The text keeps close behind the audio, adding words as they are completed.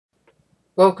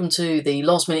Welcome to the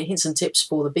last minute hints and tips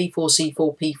for the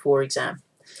B4C4P4 exam.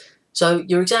 So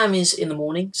your exam is in the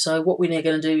morning, so what we're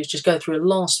going to do is just go through the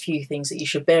last few things that you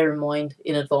should bear in mind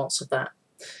in advance of that.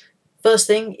 First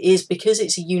thing is, because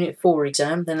it's a Unit 4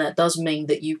 exam, then that does mean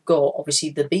that you've got obviously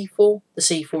the B4, the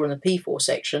C4 and the P4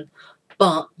 section,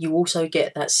 but you also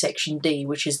get that section D,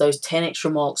 which is those 10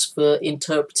 extra marks for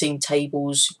interpreting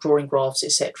tables, drawing graphs,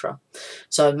 etc.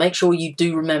 So make sure you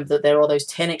do remember that there are those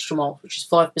 10 extra marks, which is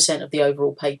 5% of the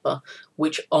overall paper,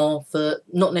 which are for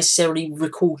not necessarily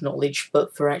record knowledge,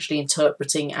 but for actually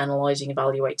interpreting, analysing,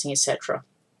 evaluating, etc.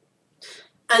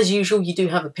 As usual, you do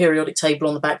have a periodic table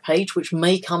on the back page, which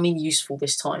may come in useful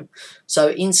this time. So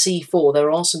in C4,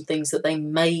 there are some things that they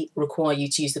may require you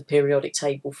to use the periodic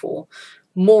table for.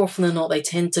 More often than not, they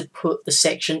tend to put the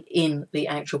section in the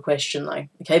actual question though,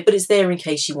 okay? But it's there in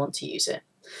case you want to use it.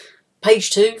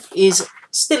 Page 2 is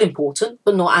still important,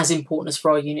 but not as important as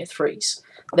for our Unit 3s.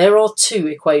 There are two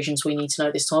equations we need to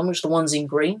know this time, which are the ones in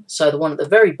green, so the one at the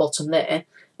very bottom there,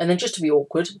 and then just to be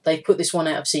awkward, they've put this one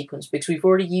out of sequence because we've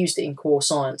already used it in core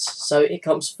science, so it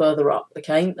comes further up,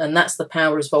 okay? And that's the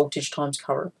power as voltage times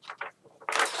current.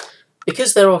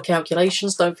 Because there are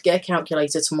calculations, don't forget a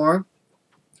calculator tomorrow.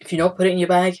 If you're not put it in your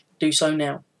bag, do so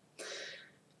now.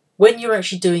 When you're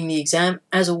actually doing the exam,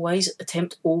 as always,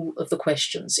 attempt all of the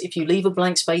questions. If you leave a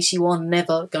blank space, you are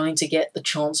never going to get the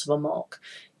chance of a mark.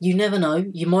 You never know,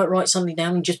 you might write something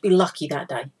down and just be lucky that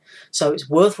day. So it's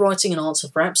worth writing an answer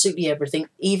for absolutely everything,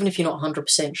 even if you're not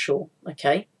 100% sure,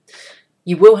 okay?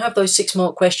 You will have those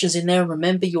 6-mark questions in there, and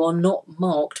remember, you are not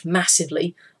marked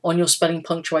massively on your spelling,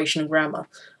 punctuation and grammar.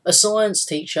 A science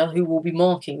teacher who will be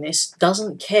marking this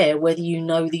doesn't care whether you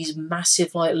know these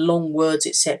massive, long words,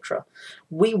 etc.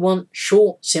 We want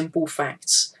short, simple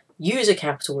facts. Use a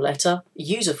capital letter,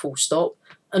 use a full stop,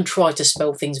 and try to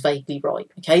spell things vaguely right,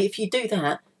 okay? If you do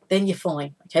that, then you're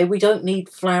fine, okay? We don't need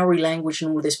flowery language and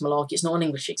all of this malarkey. It's not an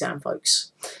English exam,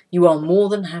 folks. You are more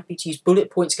than happy to use bullet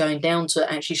points going down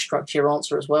to actually structure your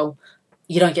answer as well.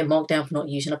 You don't get marked down for not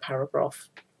using a paragraph.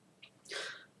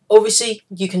 Obviously,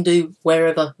 you can do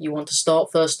wherever you want to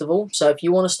start first of all. So if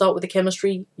you want to start with the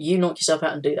chemistry, you knock yourself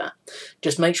out and do that.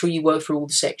 Just make sure you work through all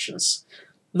the sections.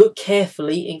 Look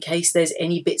carefully in case there's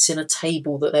any bits in a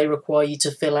table that they require you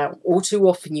to fill out. All too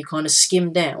often you kind of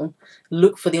skim down,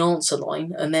 look for the answer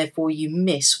line, and therefore you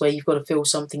miss where you've got to fill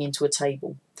something into a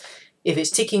table. If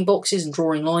it's ticking boxes and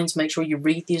drawing lines, make sure you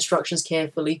read the instructions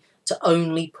carefully to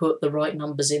only put the right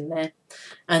numbers in there.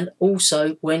 And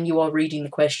also, when you are reading the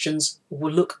questions,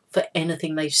 we'll look for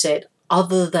anything they've said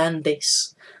other than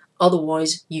this.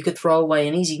 Otherwise, you could throw away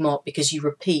an easy mark because you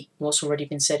repeat what's already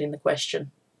been said in the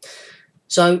question.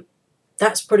 So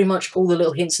that's pretty much all the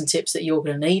little hints and tips that you're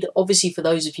going to need. Obviously, for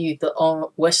those of you that are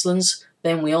Westlands,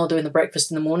 then we are doing the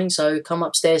breakfast in the morning, so come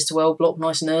upstairs to L Block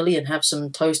nice and early and have some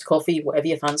toast, coffee, whatever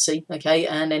you fancy, okay?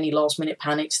 And any last minute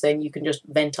panics, then you can just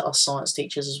vent at us science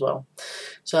teachers as well.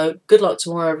 So good luck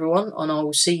tomorrow, everyone, and I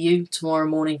will see you tomorrow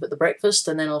morning at the breakfast,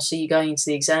 and then I'll see you going into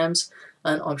the exams,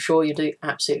 and I'm sure you'll do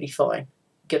absolutely fine.